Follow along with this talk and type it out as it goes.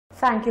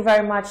Thank you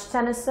very much,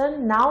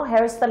 Tennyson. Now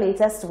here's the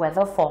latest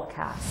weather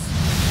forecast.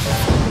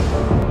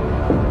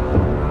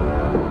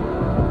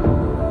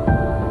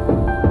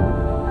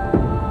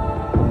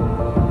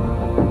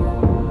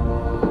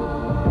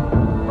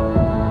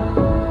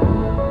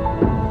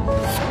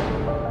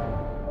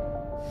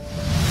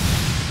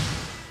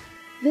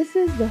 This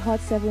is the Hot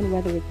 7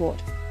 weather report.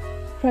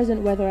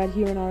 Present weather at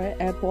Huronara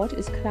Airport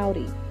is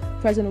cloudy.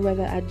 Present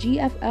weather at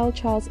GFL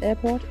Charles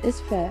Airport is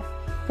fair.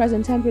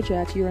 Present temperature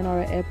at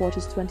Huronara Airport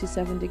is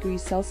 27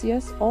 degrees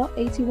Celsius or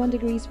 81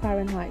 degrees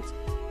Fahrenheit.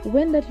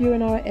 Wind at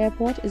Huronara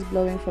Airport is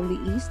blowing from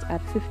the east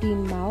at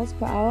 15 miles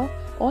per hour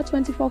or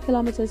 24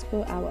 kilometers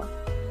per hour.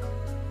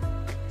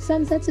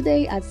 Sunset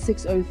today at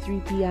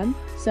 6:03 p.m.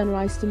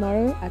 Sunrise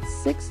tomorrow at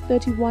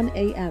 6:31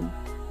 a.m.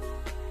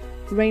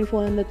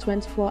 Rainfall in the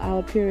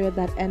 24-hour period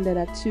that ended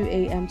at 2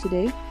 a.m.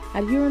 today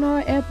at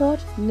Huronara Airport,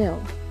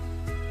 nil.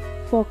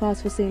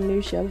 Forecast for St.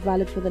 Lucia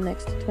valid for the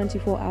next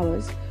 24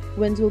 hours.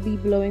 Winds will be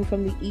blowing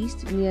from the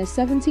east near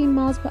 17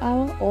 miles per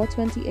hour or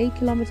 28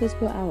 kilometers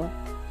per hour.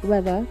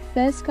 Weather,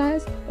 fair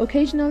skies,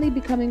 occasionally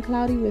becoming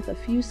cloudy with a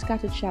few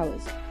scattered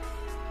showers.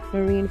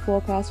 Marine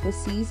forecast for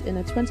seas in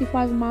a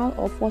 25-mile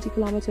or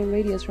 40-kilometer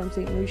radius from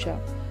St. Lucia.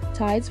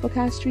 Tides for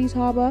Castries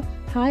Harbour,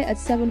 high at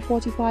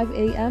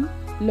 7:45 a.m.,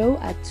 low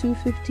at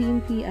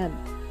 2:15 p.m.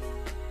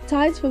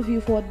 Tides for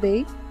Vieux-Fort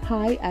Bay,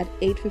 high at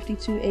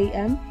 8:52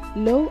 a.m.,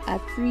 low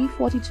at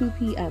 3:42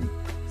 p.m.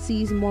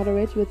 Seas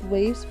moderate with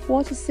waves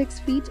 4 to 6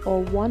 feet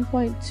or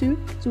 1.2 to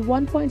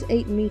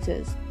 1.8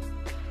 meters.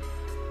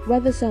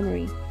 Weather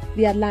summary.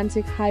 The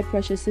Atlantic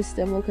high-pressure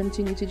system will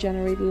continue to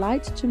generate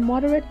light to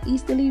moderate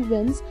easterly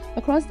winds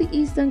across the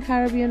eastern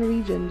Caribbean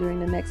region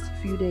during the next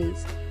few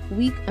days.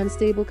 Weak,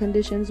 unstable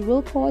conditions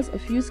will cause a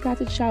few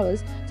scattered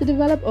showers to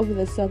develop over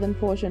the southern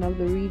portion of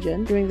the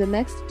region during the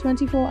next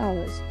 24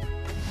 hours.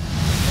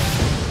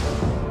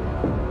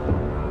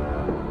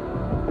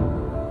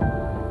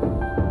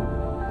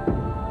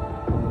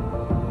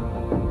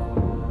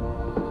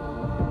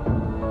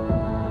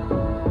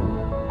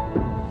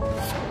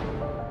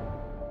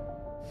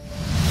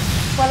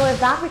 Well,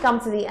 with that, we come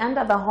to the end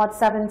of the Hot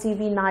 7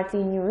 TV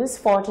Nightly News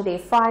for today,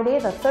 Friday,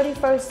 the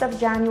 31st of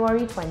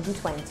January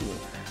 2020.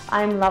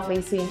 I'm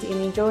lovely Saint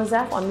Amy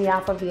Joseph on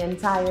behalf of the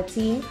entire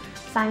team.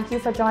 Thank you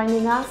for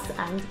joining us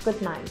and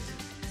good night.